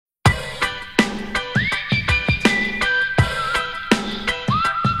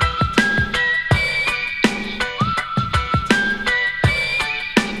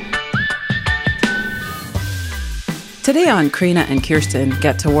Today on Karina and Kirsten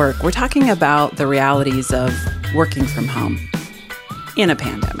Get to Work, we're talking about the realities of working from home in a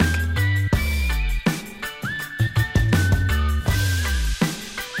pandemic.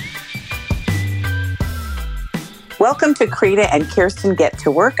 Welcome to Karina and Kirsten Get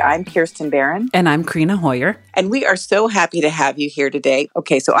to Work. I'm Kirsten Barron. And I'm Karina Hoyer. And we are so happy to have you here today.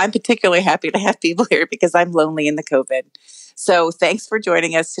 Okay, so I'm particularly happy to have people here because I'm lonely in the COVID. So thanks for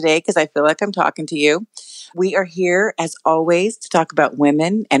joining us today because I feel like I'm talking to you. We are here, as always, to talk about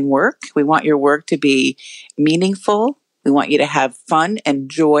women and work. We want your work to be meaningful. We want you to have fun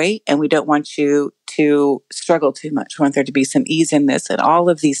and joy, and we don't want you to struggle too much. We want there to be some ease in this, and all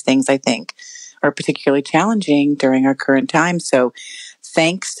of these things, I think, are particularly challenging during our current time. So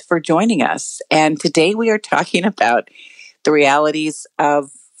thanks for joining us. And today we are talking about the realities of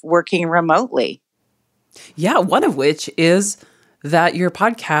working remotely. Yeah, one of which is that your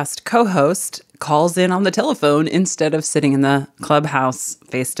podcast co-host calls in on the telephone instead of sitting in the clubhouse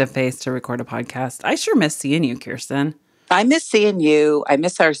face-to-face to record a podcast. I sure miss seeing you, Kirsten. I miss seeing you. I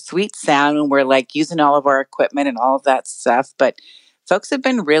miss our sweet sound when we're like using all of our equipment and all of that stuff. But folks have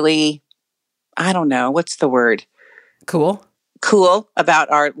been really, I don't know, what's the word? Cool about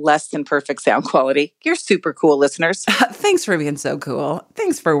our less than perfect sound quality. You're super cool, listeners. Thanks for being so cool.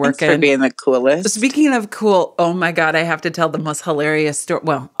 Thanks for working. Thanks for being the coolest. Speaking of cool, oh my God, I have to tell the most hilarious story.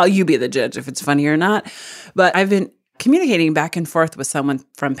 Well, you be the judge if it's funny or not. But I've been communicating back and forth with someone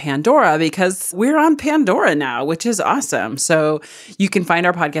from Pandora because we're on Pandora now, which is awesome. So you can find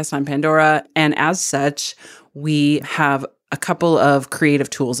our podcast on Pandora. And as such, we have a couple of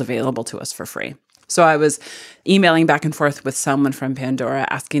creative tools available to us for free. So I was emailing back and forth with someone from Pandora,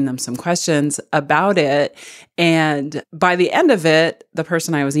 asking them some questions about it. And by the end of it, the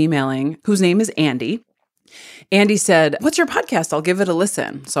person I was emailing, whose name is Andy said, "What's your podcast? I'll give it a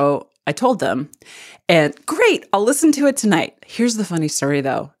listen." So I told them, and great, I'll listen to it tonight. Here's the funny story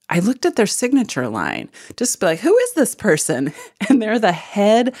though. I looked at their signature line just to be like, who is this person? And they're the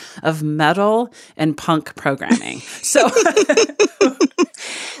head of metal and punk programming.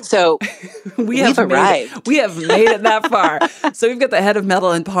 So we've arrived. We have made it that far. So we've got the head of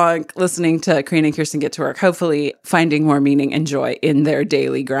metal and punk listening to Karina and Kirsten Get to Work, hopefully finding more meaning and joy in their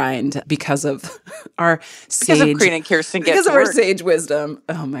daily grind because of our Because of Karina and Kirsten Get to Work. Because of our sage wisdom.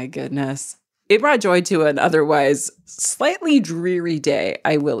 Oh my goodness. It brought joy to an otherwise slightly dreary day,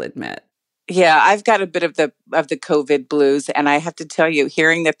 I will admit. Yeah, I've got a bit of the COVID blues, and I have to tell you,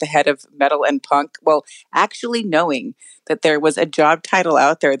 hearing that the head of metal and punk, well, actually knowing that there was a job title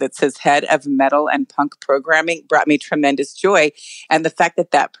out there that says head of metal and punk programming brought me tremendous joy. And the fact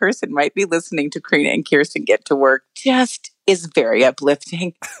that that person might be listening to Karina and Kirsten Get to Work just is very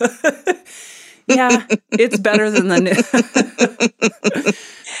uplifting. Yeah, it's better than the news.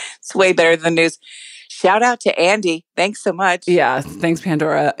 It's way better than the news. Shout out to Andy. Thanks so much. Yeah, thanks,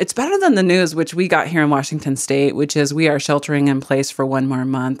 Pandora. It's better than the news, which we got here in Washington State, which is we are sheltering in place for one more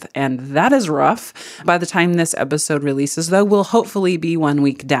month. And that is rough. By the time this episode releases, though, we'll hopefully be 1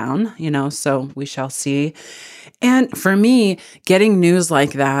 week down, so we shall see. And for me, getting news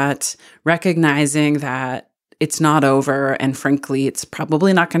like that, recognizing that it's not over, and frankly, it's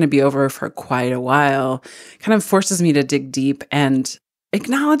probably not going to be over for quite a while, kind of forces me to dig deep and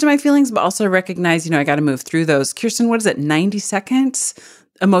acknowledge my feelings, but also recognize, I got to move through those. Kirsten, what is it, 90 seconds?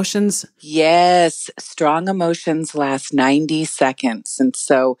 Emotions? Yes, strong emotions last 90 seconds. And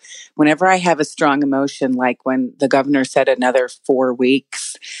so whenever I have a strong emotion, like when the governor said another 4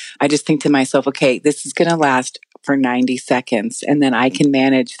 weeks, I just think to myself, okay, this is going to last for 90 seconds, and then I can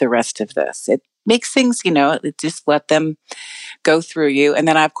manage the rest of this. It makes things, just let them go through you. And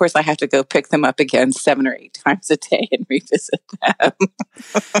then, of course, I have to go pick them up again 7 or 8 times a day and revisit them.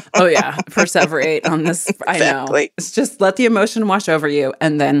 Oh, yeah. Perseverate on this. Exactly. I know. It's just let the emotion wash over you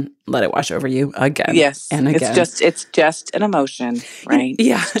and then let it wash over you again. Yes. And again. It's just an emotion, right?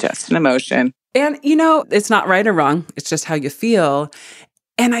 Yeah. It's just an emotion. And, it's not right or wrong. It's just how you feel.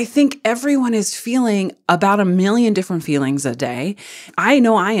 And I think everyone is feeling about 1 million different feelings a day. I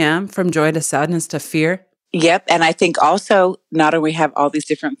know I am, from joy to sadness to fear. Yep. And I think also not only have all these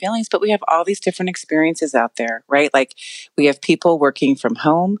different feelings, but we have all these different experiences out there, right? Like we have people working from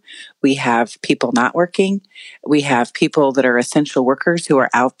home. We have people not working. We have people that are essential workers who are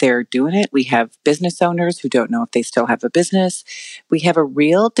out there doing it. We have business owners who don't know if they still have a business. We have a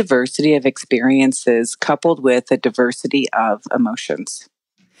real diversity of experiences coupled with a diversity of emotions.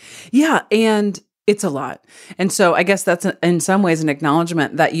 Yeah. And it's a lot. And so I guess that's in some ways an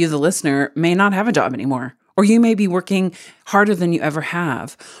acknowledgement that you, the listener, may not have a job anymore, Or you may be working harder than you ever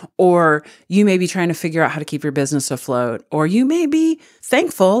have. Or you may be trying to figure out how to keep your business afloat. Or you may be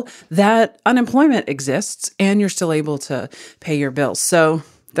thankful that unemployment exists and you're still able to pay your bills. So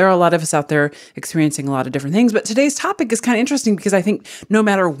there are a lot of us out there experiencing a lot of different things. But today's topic is kind of interesting because I think no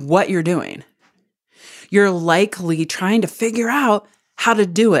matter what you're doing, you're likely trying to figure out how to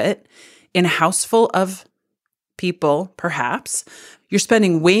do it in a house full of people, perhaps. You're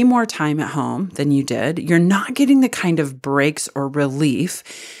spending way more time at home than you did. You're not getting the kind of breaks or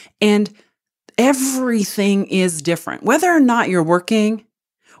relief. And everything is different. Whether or not you're working,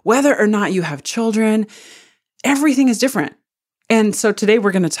 whether or not you have children, everything is different. And so today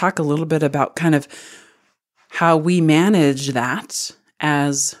we're going to talk a little bit about kind of how we manage that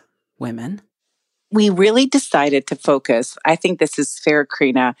as women. We really decided to focus, I think this is fair,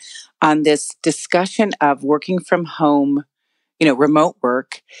 Karina, on this discussion of working from home, remote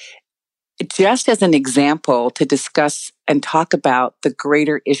work, just as an example to discuss and talk about the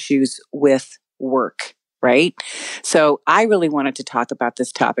greater issues with work, right? So I really wanted to talk about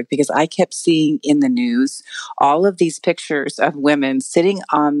this topic because I kept seeing in the news all of these pictures of women sitting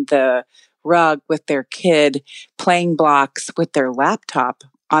on the rug with their kid playing blocks with their laptop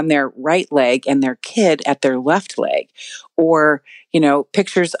on their right leg and their kid at their left leg. Or,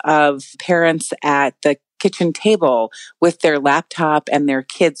 pictures of parents at the kitchen table with their laptop and their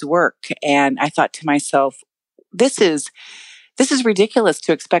kids' work. And I thought to myself, this is ridiculous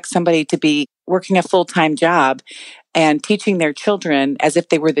to expect somebody to be working a full-time job and teaching their children as if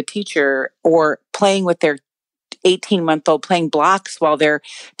they were the teacher, or playing with their 18-month-old playing blocks while they're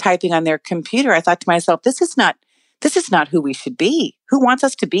typing on their computer. I thought to myself, this is not who we should be. Who wants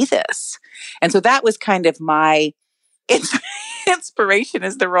us to be this? And so that was kind of my inspiration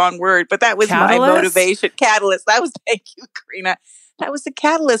is the wrong word, but that was my motivation. Catalyst. Thank you, Karina. That was the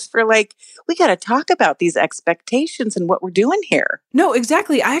catalyst for we got to talk about these expectations and what we're doing here. No,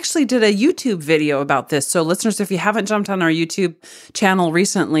 exactly. I actually did a YouTube video about this. So listeners, if you haven't jumped on our YouTube channel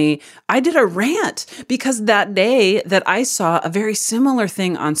recently, I did a rant because that day that I saw a very similar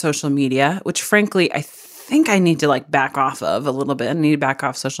thing on social media, which frankly, I think I need to back off of a little bit. I need to back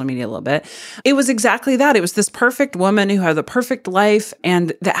off social media a little bit. It was exactly that. It was this perfect woman who had the perfect life,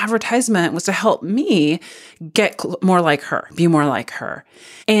 and the advertisement was to help me get more like her, be more like her.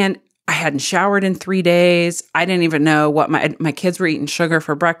 And I hadn't showered in 3 days. I didn't even know what my kids were eating sugar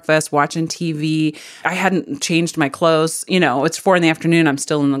for breakfast, watching TV. I hadn't changed my clothes. It's 4 p.m. I'm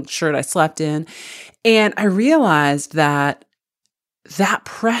still in the shirt I slept in. And I realized that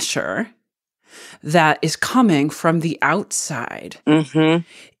pressure that is coming from the outside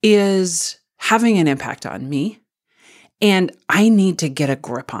is having an impact on me. And I need to get a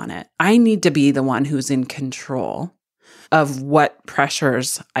grip on it. I need to be the one who's in control of what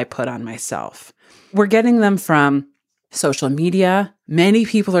pressures I put on myself. We're getting them from social media. Many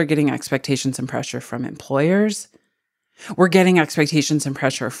people are getting expectations and pressure from employers. We're getting expectations and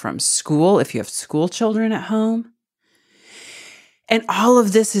pressure from school if you have school children at home. And all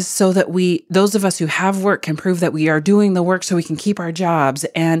of this is so that those of us who have work, can prove that we are doing the work so we can keep our jobs,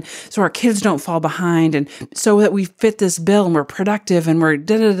 and so our kids don't fall behind, and so that we fit this bill and we're productive and we're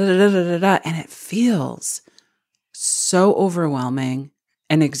da-da-da-da-da-da-da. And it feels so overwhelming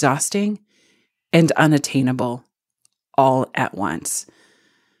and exhausting and unattainable all at once,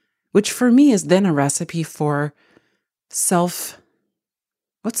 which for me is then a recipe for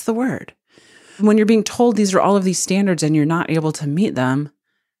what's the word? When you're being told these are all of these standards and you're not able to meet them,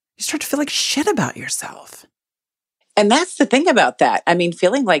 you start to feel like shit about yourself. And that's the thing about that. I mean,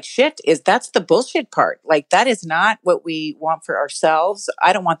 feeling like shit that's the bullshit part. That is not what we want for ourselves.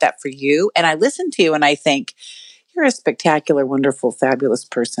 I don't want that for you. And I listen to you and I think, you're a spectacular, wonderful, fabulous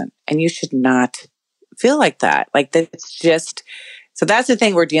person. And you should not feel like that. That's just... So that's the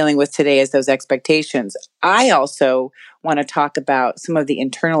thing we're dealing with today is those expectations. I also want to talk about some of the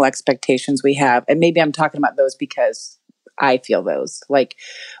internal expectations we have. And maybe I'm talking about those because I feel those.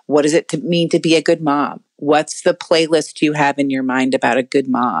 What does it mean to be a good mom? What's the playlist you have in your mind about a good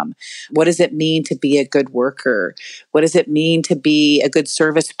mom? What does it mean to be a good worker? What does it mean to be a good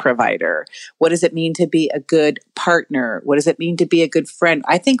service provider? What does it mean to be a good partner? What does it mean to be a good friend?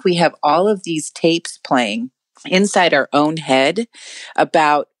 I think we have all of these tapes playing inside our own head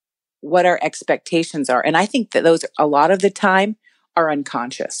about what our expectations are. And I think that those, a lot of the time, are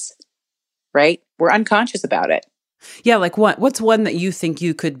unconscious, right? We're unconscious about it. Yeah, what's one that you think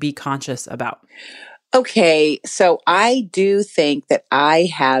you could be conscious about? Okay, so I do think that I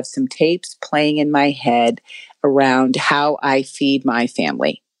have some tapes playing in my head around how I feed my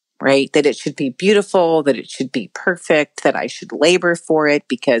family. right? That it should be beautiful, that it should be perfect, that I should labor for it,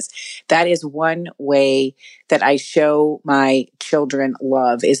 because that is one way that I show my children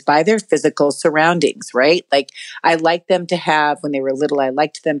love is by their physical surroundings, right? Like I like them to have, when they were little, I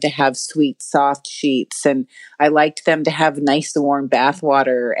liked them to have sweet, soft sheets, and I liked them to have nice, warm bath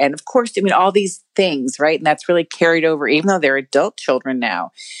water. And of course, I mean, all these things, right? And that's really carried over, even though they're adult children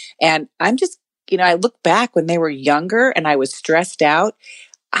now. And I'm just, I look back when they were younger and I was stressed out.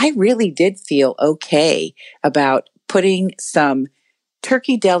 I really did feel okay about putting some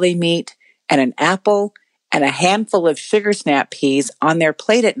turkey deli meat and an apple and a handful of sugar snap peas on their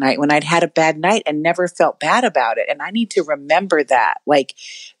plate at night when I'd had a bad night and never felt bad about it. And I need to remember that, like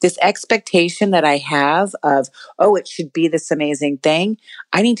this expectation that I have of, oh, it should be this amazing thing.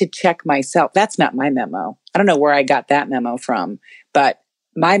 I need to check myself. That's not my memo. I don't know where I got that memo from, but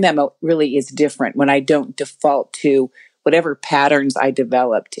my memo really is different when I don't default to whatever patterns I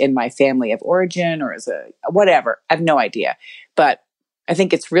developed in my family of origin or as a whatever. I have no idea. But I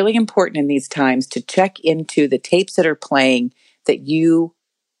think it's really important in these times to check into the tapes that are playing that you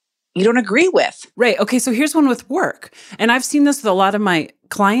don't agree with. Right. Okay. So here's one with work. And I've seen this with a lot of my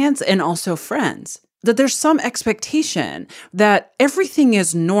clients and also friends, that there's some expectation that everything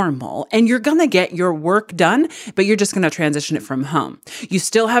is normal and you're going to get your work done, but you're just going to transition it from home. You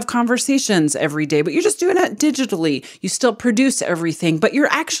still have conversations every day, but you're just doing it digitally. You still produce everything, but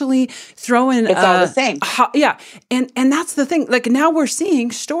you're actually throwing it's all the same. Yeah. And that's the thing. Like now we're seeing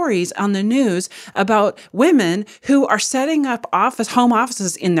stories on the news about women who are setting up home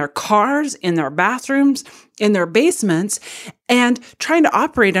offices in their cars, in their bathrooms, in their basements, and trying to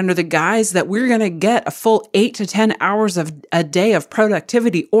operate under the guise that we're going to get a full 8 to 10 hours of a day of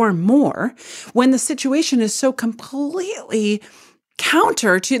productivity or more, when the situation is so completely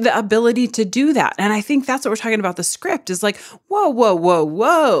counter to the ability to do that. And I think that's what we're talking about. The script is like, whoa, whoa, whoa,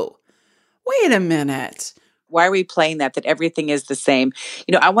 whoa. Wait a minute. Why are we playing that everything is the same?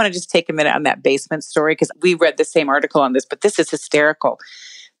 I want to just take a minute on that basement story because we read the same article on this, but this is hysterical.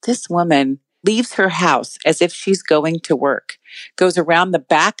 This woman leaves her house as if she's going to work, goes around the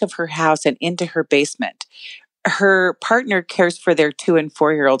back of her house and into her basement. Her partner cares for their 2 and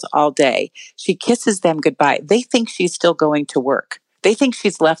 4-year-olds all day. She kisses them goodbye. They think she's still going to work. They think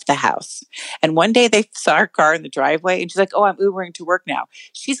she's left the house. And one day they saw her car in the driveway and she's like, oh, I'm Ubering to work now.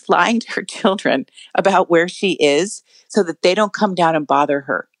 She's lying to her children about where she is so that they don't come down and bother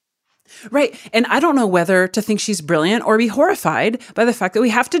her. Right. And I don't know whether to think she's brilliant or be horrified by the fact that we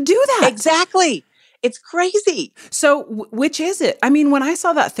have to do that. Exactly. It's crazy. So which is it? I mean, when I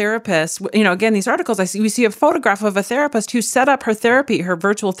saw that therapist, again, these articles, we see a photograph of a therapist who set up her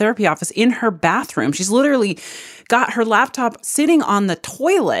virtual therapy office in her bathroom. She's literally got her laptop sitting on the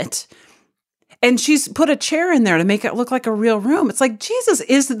toilet and she's put a chair in there to make it look like a real room. It's like, Jesus,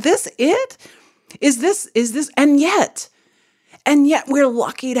 is this it? Is this, and yet we're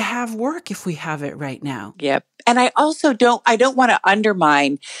lucky to have work if we have it right now. Yep. And I also don't want to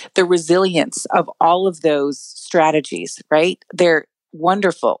undermine the resilience of all of those strategies, right? They're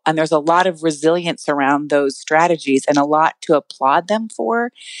wonderful. And there's a lot of resilience around those strategies and a lot to applaud them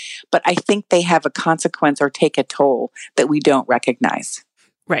for. But I think they have a consequence or take a toll that we don't recognize.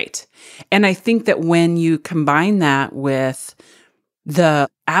 Right. And I think that when you combine that with the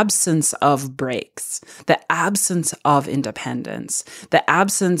absence of breaks, the absence of independence, the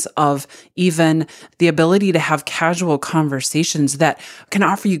absence of even the ability to have casual conversations that can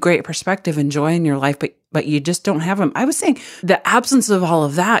offer you great perspective and joy in your life, but you just don't have them. I was saying the absence of all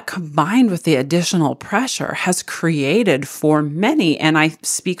of that combined with the additional pressure has created for many, and I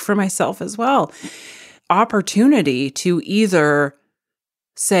speak for myself as well, opportunity to either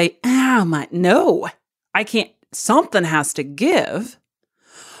say, no, I can't, something has to give,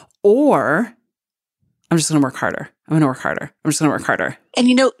 or I'm just going to work harder. I'm going to work harder. I'm just going to work harder.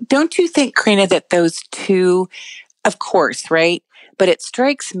 And don't you think, Karina, that those two, of course, right? But it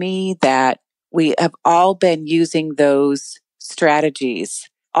strikes me that we have all been using those strategies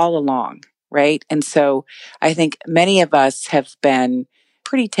all along, right? And so I think many of us have been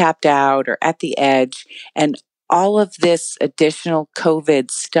pretty tapped out or at the edge, and all of this additional COVID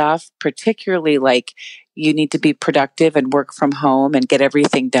stuff, particularly like you need to be productive and work from home and get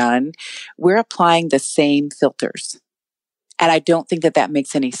everything done, we're applying the same filters. And I don't think that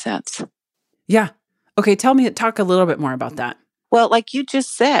makes any sense. Yeah. Okay. Talk a little bit more about that. Well, like you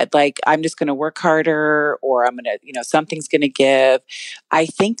just said, like, I'm just going to work harder, or I'm going to, something's going to give. I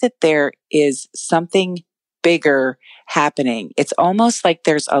think that there is something bigger happening. It's almost like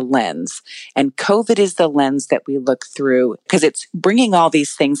there's a lens, and COVID is the lens that we look through because it's bringing all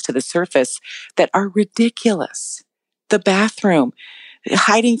these things to the surface that are ridiculous. The bathroom,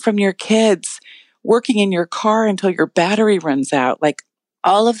 hiding from your kids, working in your car until your battery runs out, like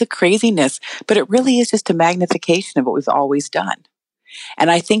all of the craziness. But it really is just a magnification of what we've always done.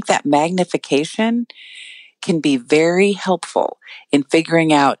 And I think that magnification can be very helpful in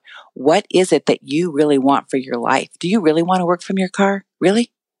figuring out what is it that you really want for your life. Do you really want to work from your car?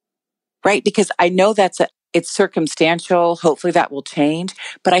 Really? Right? Because I know it's circumstantial. Hopefully that will change.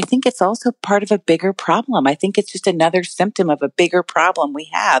 But I think it's also part of a bigger problem. I think it's just another symptom of a bigger problem we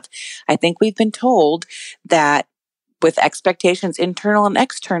have. I think we've been told that with expectations, internal and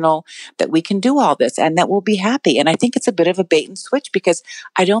external, that we can do all this and that we'll be happy. And I think it's a bit of a bait and switch, because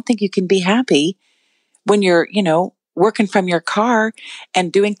I don't think you can be happy when you're, working from your car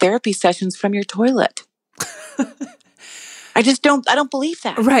and doing therapy sessions from your toilet. I don't believe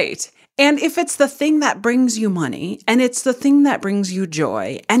that. Right. And if it's the thing that brings you money, and it's the thing that brings you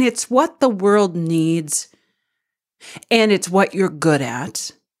joy, and it's what the world needs, and it's what you're good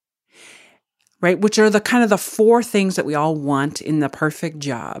at, right? Which are the kind of the 4 things that we all want in the perfect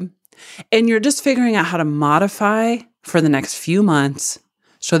job. And you're just figuring out how to modify for the next few months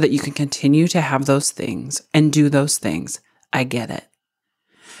so that you can continue to have those things and do those things. I get it.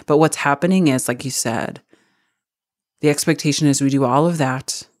 But what's happening is, like you said, the expectation is we do all of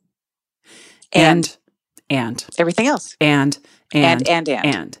that. And everything else. And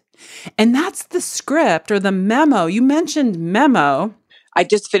that's the script or the memo. You mentioned memo. I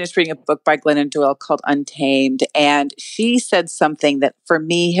just finished reading a book by Glennon Doyle called Untamed, and she said something that for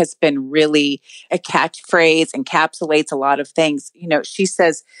me has been really a catchphrase, encapsulates a lot of things. She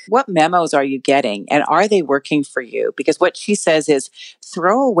says, what memos are you getting, and are they working for you? Because what she says is,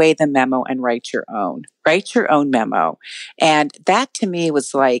 throw away the memo and write your own. Write your own memo. And that to me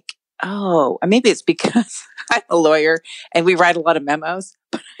was like, oh, maybe it's because I'm a lawyer and we write a lot of memos.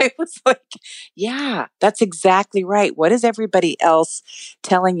 But I was like, yeah, that's exactly right. What is everybody else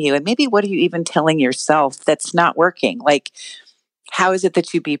telling you? And maybe what are you even telling yourself that's not working? Like, how is it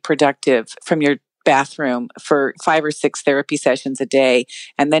that you be productive from your bathroom for 5 or 6 therapy sessions a day,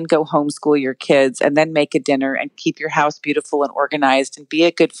 and then go homeschool your kids, and then make a dinner and keep your house beautiful and organized and be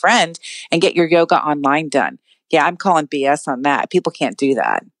a good friend and get your yoga online done? Yeah, I'm calling BS on that. People can't do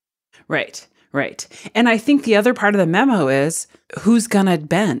that. Right. And I think the other part of the memo is who's going to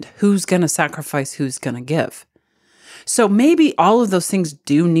bend, who's going to sacrifice, who's going to give. So maybe all of those things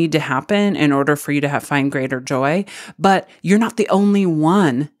do need to happen in order for you to find greater joy, but you're not the only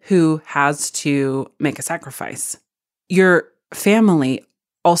one who has to make a sacrifice. Your family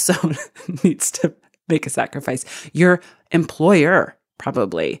also needs to make a sacrifice. Your employer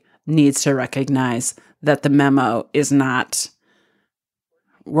probably needs to recognize that the memo is not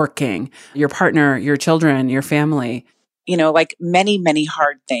working. Your partner, your children, your family. Like many, many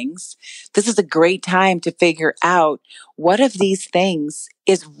hard things, this is a great time to figure out what of these things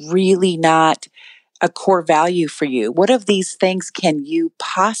is really not a core value for you. What of these things can you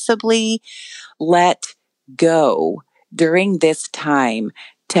possibly let go during this time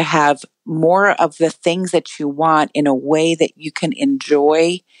to have more of the things that you want in a way that you can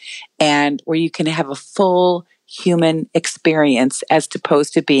enjoy and where you can have a full human experience as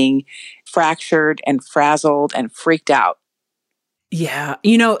opposed to being fractured and frazzled and freaked out. Yeah.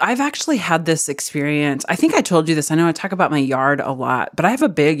 I've actually had this experience. I think I told you this. I know I talk about my yard a lot, but I have a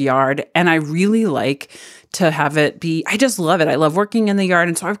big yard and I really like to have it be, I just love it. I love working in the yard.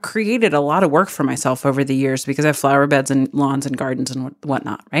 And so I've created a lot of work for myself over the years because I have flower beds and lawns and gardens and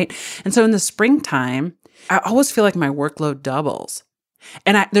whatnot, right? And so in the springtime, I always feel like my workload doubles.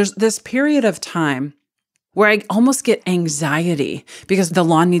 And there's this period of time where I almost get anxiety because the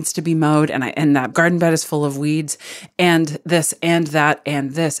lawn needs to be mowed and that garden bed is full of weeds and this and that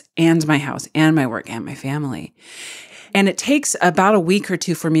and this and my house and my work and my family. And it takes about a week or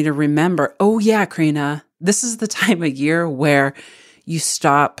 2 for me to remember, oh yeah, Karina, this is the time of year where you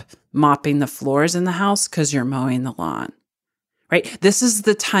stop mopping the floors in the house because you're mowing the lawn, right? This is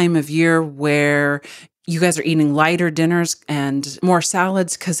the time of year where you guys are eating lighter dinners and more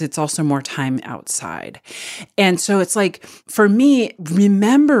salads because it's also more time outside. And so it's like, for me,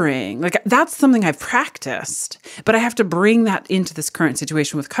 remembering, like that's something I've practiced, but I have to bring that into this current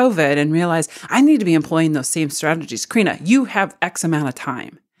situation with COVID and realize I need to be employing those same strategies. Karina, you have X amount of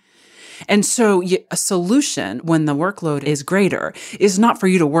time. And so a solution when the workload is greater is not for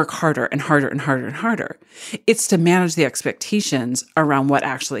you to work harder and harder and harder and harder. It's to manage the expectations around what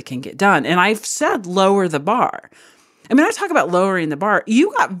actually can get done. And I've said lower the bar. I mean, I talk about lowering the bar.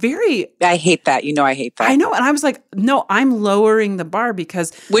 You got very... I hate that. I hate that. I know. And I was like, no, I'm lowering the bar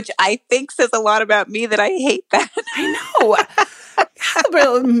because... Which I think says a lot about me that I hate that. I know.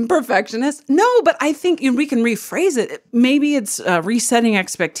 Perfectionist. No, but I think we can rephrase it. Maybe it's resetting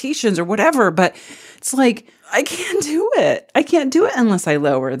expectations or whatever, but it's like, I can't do it. I can't do it unless I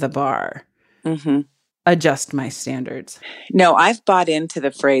lower the bar. Mm-hmm. Adjust my standards. No, I've bought into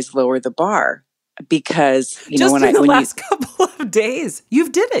the phrase lower the bar because, just in the last couple of days, you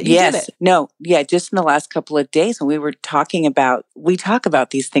did it. Yes. Did it. No. Yeah. Just in the last couple of days when we talk about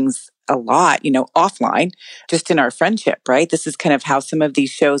these things a lot, offline, just in our friendship, right? This is kind of how some of these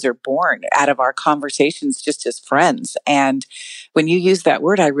shows are born out of our conversations just as friends. And when you use that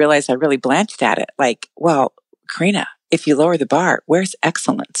word, I realized I really blanched at it. Like, well, Karina, if you lower the bar, where's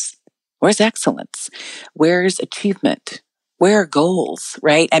excellence? Where's excellence? Where's achievement? Where are goals,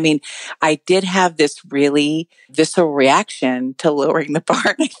 right? I mean, I did have this really visceral reaction to lowering the bar.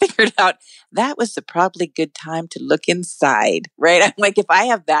 And I figured out that was a probably good time to look inside, right? I'm like, if I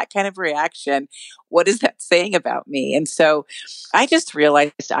have that kind of reaction, what is that saying about me? And so I just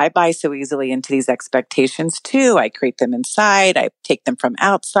realized I buy so easily into these expectations too. I create them inside. I take them from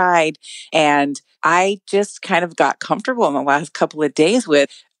outside. And I just kind of got comfortable in the last couple of days with,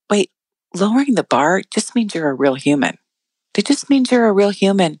 wait, lowering the bar just means you're a real human. It just means you're a real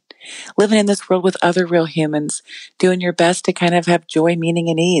human, living in this world with other real humans, doing your best to kind of have joy, meaning,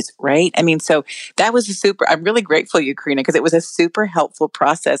 and ease, right? I mean, so that was I'm really grateful to you, Karina, because it was a super helpful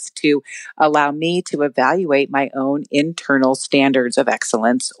process to allow me to evaluate my own internal standards of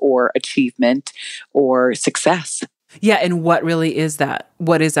excellence or achievement or success. Yeah. And what really is that?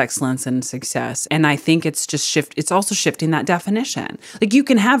 What is excellence and success? And I think it's just it's also shifting that definition. Like you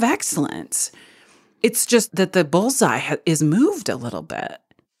can have excellence. It's just that the bullseye is moved a little bit.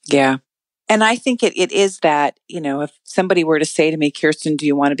 Yeah. And I think it is that, if somebody were to say to me, Kirsten, do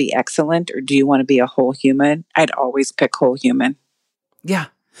you want to be excellent or do you want to be a whole human? I'd always pick whole human. Yeah.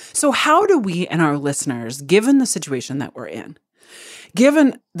 So how do we and our listeners, given the situation that we're in,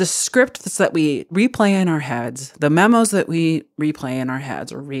 given the scripts that we replay in our heads, the memos that we replay in our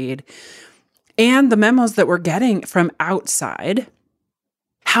heads or read, and the memos that we're getting from outside,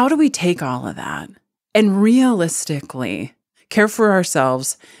 how do we take all of that and realistically care for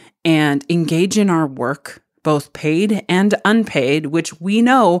ourselves and engage in our work, both paid and unpaid, which we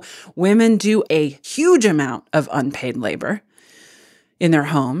know women do a huge amount of unpaid labor in their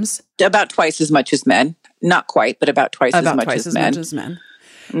homes. About twice as much as men. Not quite, but about twice as much as men.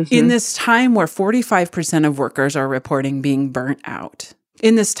 Mm-hmm. In this time where 45% of workers are reporting being burnt out.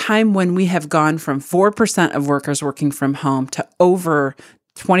 In this time when we have gone from 4% of workers working from home to over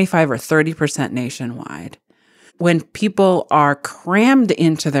 25 or 30% nationwide. When people are crammed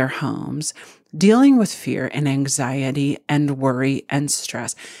into their homes, dealing with fear and anxiety and worry and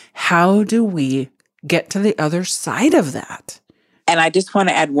stress, how do we get to the other side of that? And I just want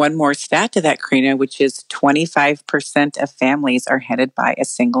to add one more stat to that, Karina, which is 25% of families are headed by a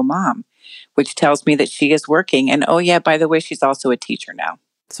single mom, which tells me that she is working. And oh yeah, by the way, she's also a teacher now.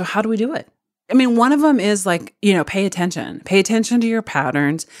 So how do we do it? I mean, one of them is like, pay attention. Pay attention to your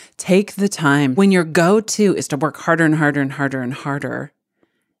patterns. Take the time. When your go-to is to work harder and harder and harder and harder,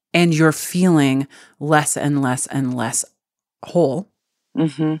 and you're feeling less and less and less whole,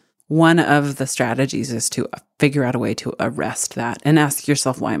 one of the strategies is to figure out a way to arrest that and ask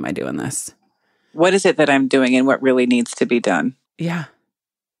yourself, why am I doing this? What is it that I'm doing and what really needs to be done? Yeah.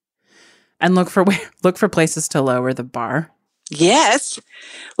 And look for places to lower the bar. Yes.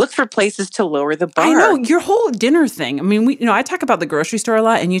 Look for places to lower the bar. I know, your whole dinner thing. I mean, I talk about the grocery store a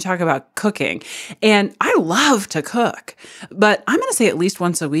lot and you talk about cooking. And I love to cook. But I'm going to say at least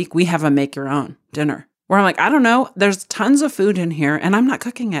once a week, we have a make your own dinner. Where I'm like, I don't know, there's tons of food in here and I'm not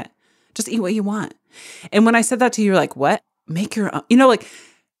cooking it. Just eat what you want. And when I said that to you, you're like, what? Make your own.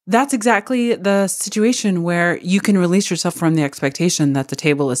 That's exactly the situation where you can release yourself from the expectation that the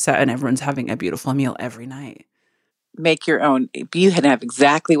table is set and everyone's having a beautiful meal every night. Make your own. You can have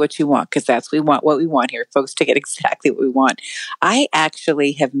exactly what you want because that's what we want here, folks, to get exactly what we want. I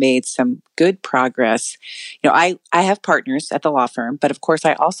actually have made some good progress. I have partners at the law firm, but of course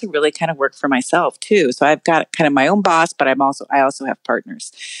I also really kind of work for myself too. So I've got kind of my own boss, but I also have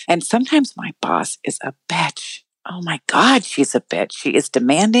partners. And sometimes my boss is a bitch. Oh my God, she's a bitch. She is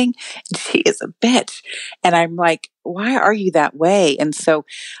demanding. She is a bitch. And I'm like, why are you that way? And so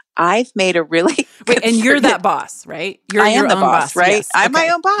I've made a really Wait, and you're that boss, right? I am the boss, right? Yes. I'm my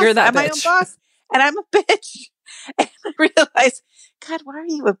own boss. You're that I'm my own boss, and I'm a bitch. And I realized, God, why are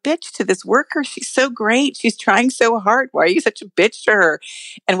you a bitch to this worker? She's so great. She's trying so hard. Why are you such a bitch to her?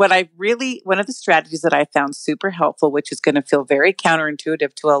 And one of the strategies that I found super helpful, which is going to feel very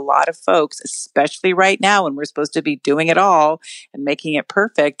counterintuitive to a lot of folks, especially right now when we're supposed to be doing it all and making it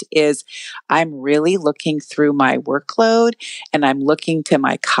perfect, is I'm really looking through my workload and I'm looking to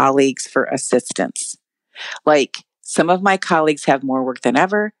my colleagues for assistance. Like, some of my colleagues have more work than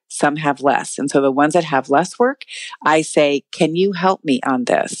ever, some have less. And so the ones that have less work, I say, can you help me on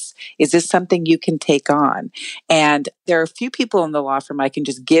this? Is this something you can take on? And there are a few people in the law firm I can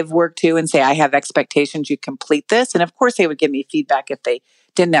just give work to and say, I have expectations you complete this. And of course, they would give me feedback if they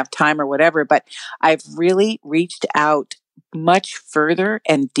didn't have time or whatever. But I've really reached out much further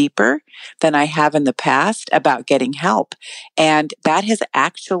and deeper than I have in the past about getting help. And that has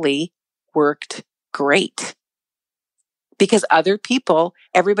actually worked great. Because other people,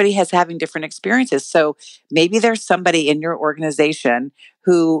 everybody has having different experiences. So maybe there's somebody in your organization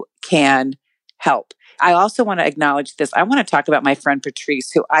who can help. I also want to acknowledge this. I want to talk about my friend Patrice,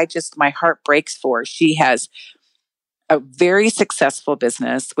 who my heart breaks for. She has a very successful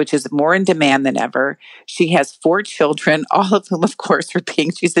business, which is more in demand than ever. She has 4 children, all of whom, of course,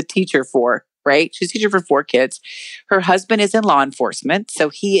 she's a teacher for, right? She's a teacher for 4 kids. Her husband is in law enforcement. So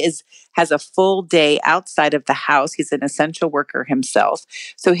he has a full day outside of the house. He's an essential worker himself.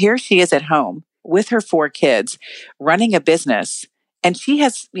 So here she is at home with her 4 kids running a business. And she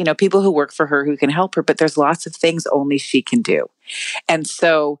has, people who work for her who can help her, but there's lots of things only she can do. And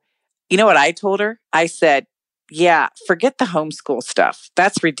so, you know what I told her? I said, yeah, forget the homeschool stuff.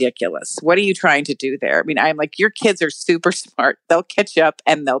 That's ridiculous. What are you trying to do there? I mean, I'm like, your kids are super smart. They'll catch up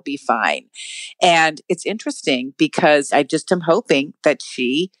and they'll be fine. And it's interesting because I just am hoping that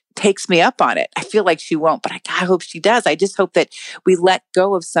she takes me up on it. I feel like she won't, but I hope she does. I just hope that we let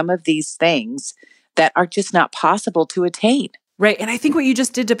go of some of these things that are just not possible to attain. Right. And I think what you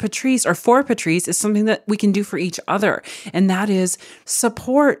just did to Patrice or for Patrice is something that we can do for each other. And that is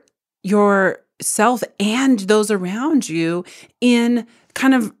support yourself and those around you in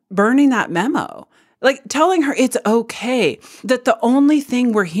kind of burning that memo. Like telling her it's okay, that the only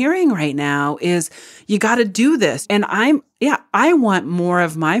thing we're hearing right now is you got to do this. And I want more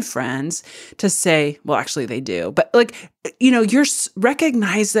of my friends to say, well, actually they do, but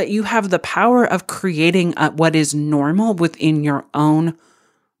recognize that you have the power of creating what is normal within your own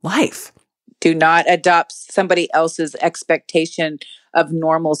life. Do not adopt somebody else's expectation of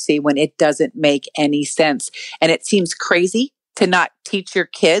normalcy when it doesn't make any sense. And it seems crazy to not teach your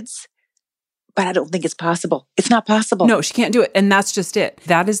kids, but I don't think it's possible. It's not possible. No, she can't do it. And that's just it.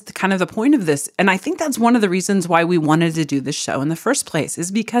 That is kind of the point of this. And I think that's one of the reasons why we wanted to do this show in the first place,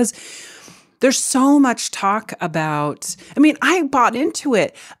 is because there's so much talk about, I bought into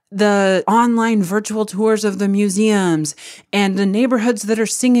it. The online virtual tours of the museums and the neighborhoods that are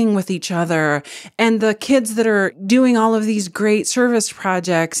singing with each other and the kids that are doing all of these great service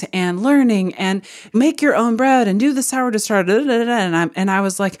projects and learning and make your own bread and do the sourdough starter. And I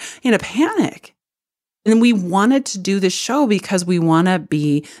was like in a panic. And we wanted to do this show because we want to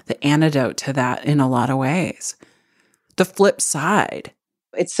be the antidote to that in a lot of ways. The flip side.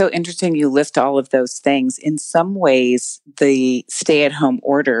 It's so interesting you list all of those things. In some ways, the stay-at-home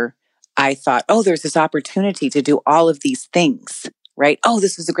order, I thought, there's this opportunity to do all of these things, right?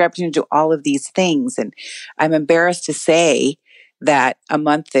 This is a great opportunity to do all of these things. And I'm embarrassed to say that a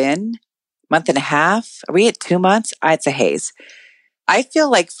month and a half, are we at 2 months? It's a haze. I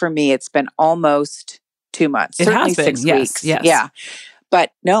feel like for me, it's been almost 2 months, certainly 6 weeks. Yes. Yeah.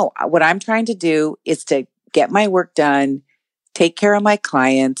 But no, what I'm trying to do is to get my work done, take care of my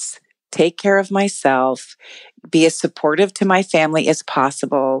clients, take care of myself, be as supportive to my family as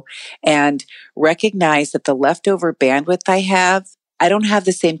possible, and recognize that the leftover bandwidth I don't have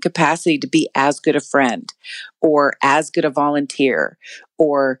the same capacity to be as good a friend or as good a volunteer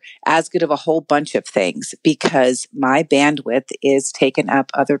or as good of a whole bunch of things because my bandwidth is taken up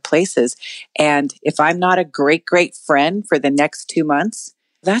other places. And if I'm not a great, great friend for the next 2 months,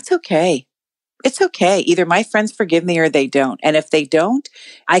 that's okay. It's okay. Either my friends forgive me or they don't. And if they don't,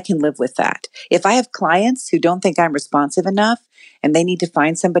 I can live with that. If I have clients who don't think I'm responsive enough and they need to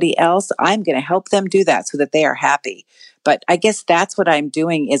find somebody else, I'm going to help them do that so that they are happy. But I guess that's what I'm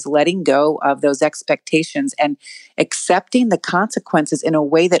doing, is letting go of those expectations and accepting the consequences in a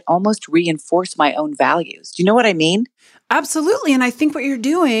way that almost reinforce my own values. Do you know what I mean? Absolutely. And I think what you're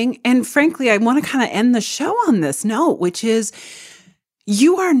doing, and frankly, I want to kind of end the show on this note, which is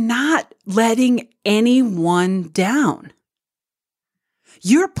you are not letting anyone down.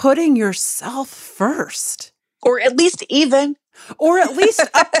 You're putting yourself first. Or at least even Or at least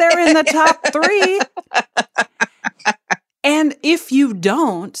up there in the top 3. And if you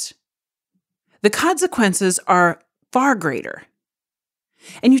don't, the consequences are far greater.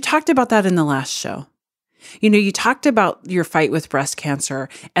 And you talked about that in the last show. You talked about your fight with breast cancer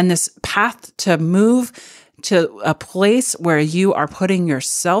and this path to move to a place where you are putting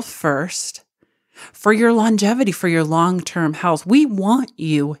yourself first for your longevity, for your long-term health. We want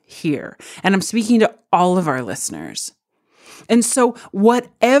you here. And I'm speaking to all of our listeners. And so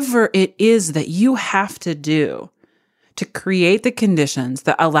whatever it is that you have to do to create the conditions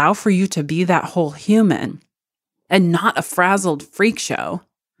that allow for you to be that whole human and not a frazzled freak show.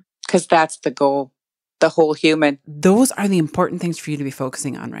 Because that's the goal, the whole human. Those are the important things for you to be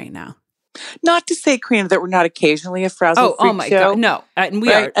focusing on right now. Not to say, Karina, that we're not occasionally a frazzled freak show. Oh my God, no. And we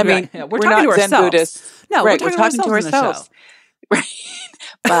right? are. I mean, we're talking to Zen ourselves. Buddhists. No, right, we're talking to ourselves. Right.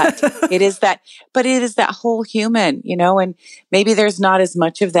 But it is that whole human, and maybe there's not as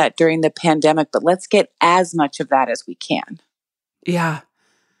much of that during the pandemic, but let's get as much of that as we can. Yeah.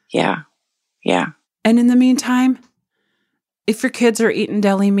 Yeah. Yeah. And in the meantime, if your kids are eating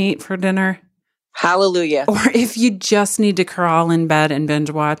deli meat for dinner, hallelujah. Or if you just need to crawl in bed and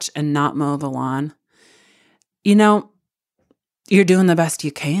binge watch and not mow the lawn, you're doing the best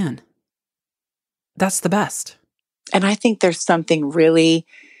you can. That's the best. And I think there's something really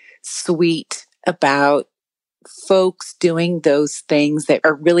sweet about folks doing those things that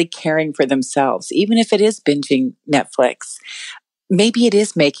are really caring for themselves, even if it is binging Netflix. Maybe it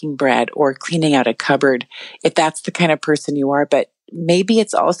is making bread or cleaning out a cupboard, if that's the kind of person you are. But maybe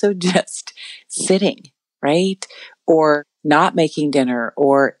it's also just sitting, right? Or not making dinner,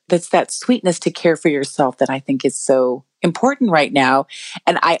 or that's that sweetness to care for yourself that I think is so important right now.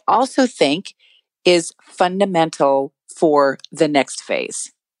 And I also think is fundamental for the next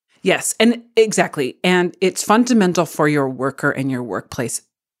phase. Yes, and exactly. And it's fundamental for your worker and your workplace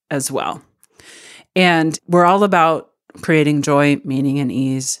as well. And we're all about creating joy, meaning, and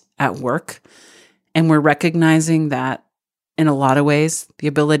ease at work. And we're recognizing that in a lot of ways, the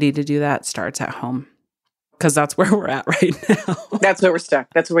ability to do that starts at home. Because that's where we're at right now. That's where we're stuck.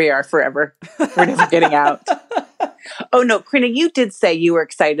 That's where we are forever. We're never getting out. Oh, no, Karina, you did say you were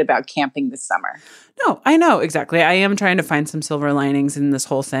excited about camping this summer. No, I know, exactly. I am trying to find some silver linings in this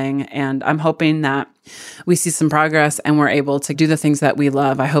whole thing, and I'm hoping that we see some progress and we're able to do the things that we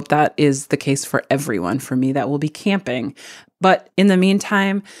love. I hope that is the case for everyone. For me, that will be camping. But in the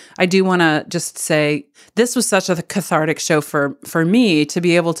meantime, I do want to just say this was such a cathartic show for me to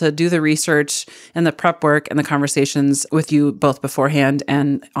be able to do the research and the prep work and the conversations with you both beforehand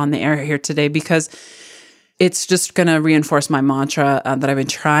and on the air here today, because it's just going to reinforce my mantra that I've been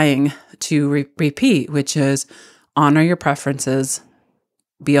trying to repeat, which is honor your preferences,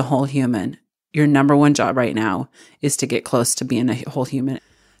 be a whole human. Your number one job right now is to get close to being a whole human.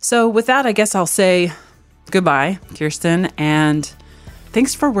 So with that, I guess I'll say goodbye, Kirsten, and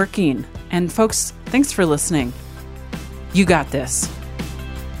thanks for working. And folks, thanks for listening. You got this.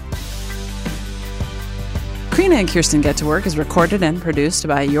 Karina and Kirsten Get to Work is recorded and produced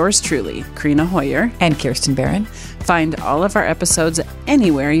by yours truly, Karina Hoyer and Kirsten Barron. Find all of our episodes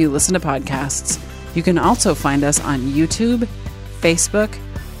anywhere you listen to podcasts. You can also find us on YouTube, Facebook,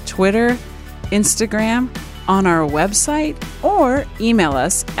 Twitter, Instagram, on our website, or email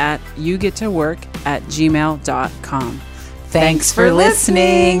us at yougettowork@gmail.com. Thanks for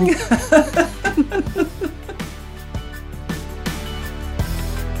listening.